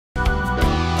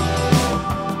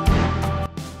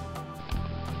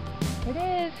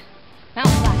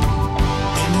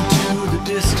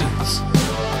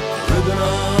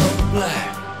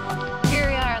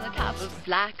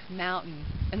Black Mountain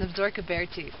in the Zorka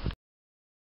Beartooth.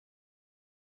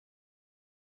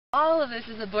 All of this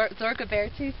is a Zorka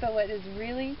Beartooth, but what is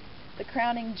really the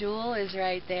crowning jewel is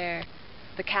right there,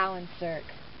 the Cowan Cirque.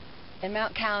 And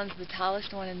Mount Cowan's the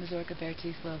tallest one in the Zorka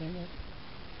Beartooth Wilderness,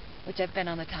 which I've been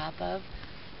on the top of.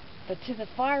 But to the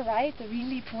far right, the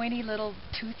really pointy little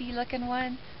toothy looking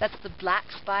one, that's the Black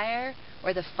Spire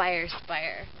or the Fire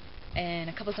Spire. And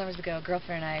a couple summers ago, a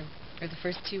girlfriend and I were the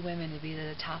first 2 women to be to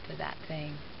the top of that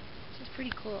thing, which is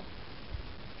pretty cool.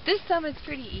 This summit's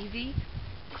pretty easy.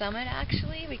 Summit,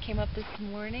 actually. We came up this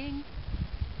morning.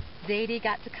 Zadie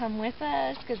got to come with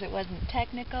us because it wasn't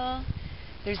technical.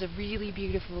 There's a really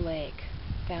beautiful lake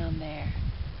down there.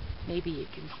 Maybe you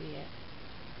can see it.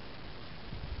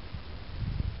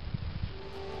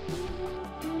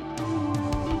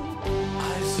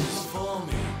 Ice is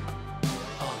forming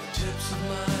on the tips of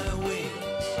my wings.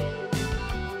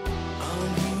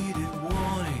 Unheeded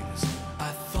warnings.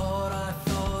 I thought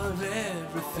of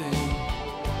everything.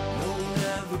 No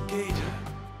navigator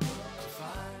to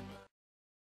find.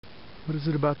 What is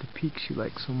it about the peaks you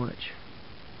like so much?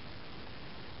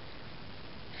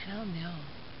 I don't know.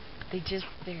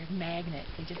 They're magnets.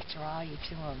 They just draw you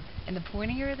to them. And the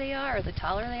pointier they are, or the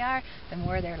taller they are, the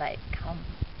more they're like, come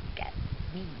get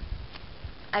me.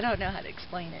 I don't know how to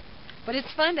explain it. But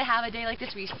it's fun to have a day like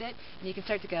this where you sit and you can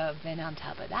start to go, I've been on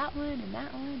top of that one, and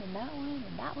that one, and that one,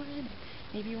 and that one, and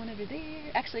maybe one over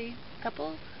there. Actually, a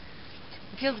couple.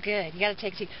 It feels good. You gotta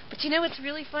take two. But you know what's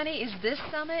really funny is this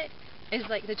summit is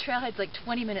like, the trailhead's like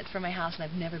 20 minutes from my house and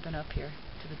I've never been up here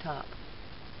to the top.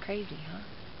 Crazy, huh?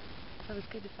 So it's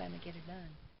good to finally get it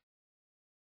done.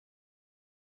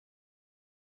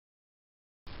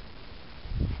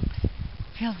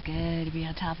 Feels good to be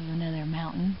on top of another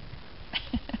mountain.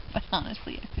 But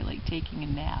honestly, I feel like taking a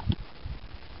nap.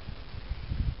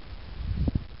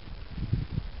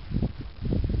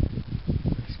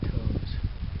 Nice toes.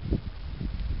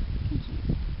 Thank you.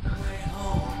 Way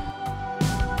home,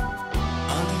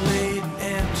 unlaid and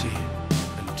empty,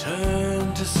 and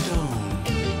turned to stone.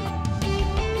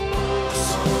 A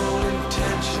sole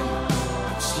intention,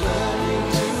 it's learning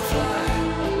to fly.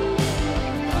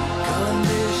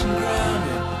 Condition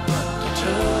grounded, but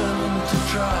determined to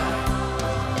try.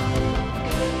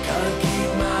 Can't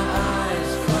keep my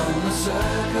eyes from the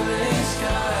circling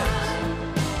skies.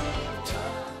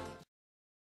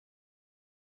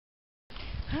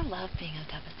 I love being on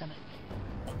top of summits.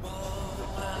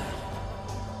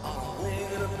 On a wing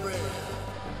and a breath,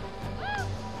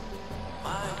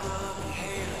 my blood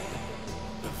inhaling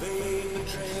the vapor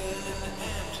trail in the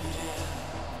empty air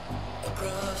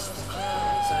across the clouds.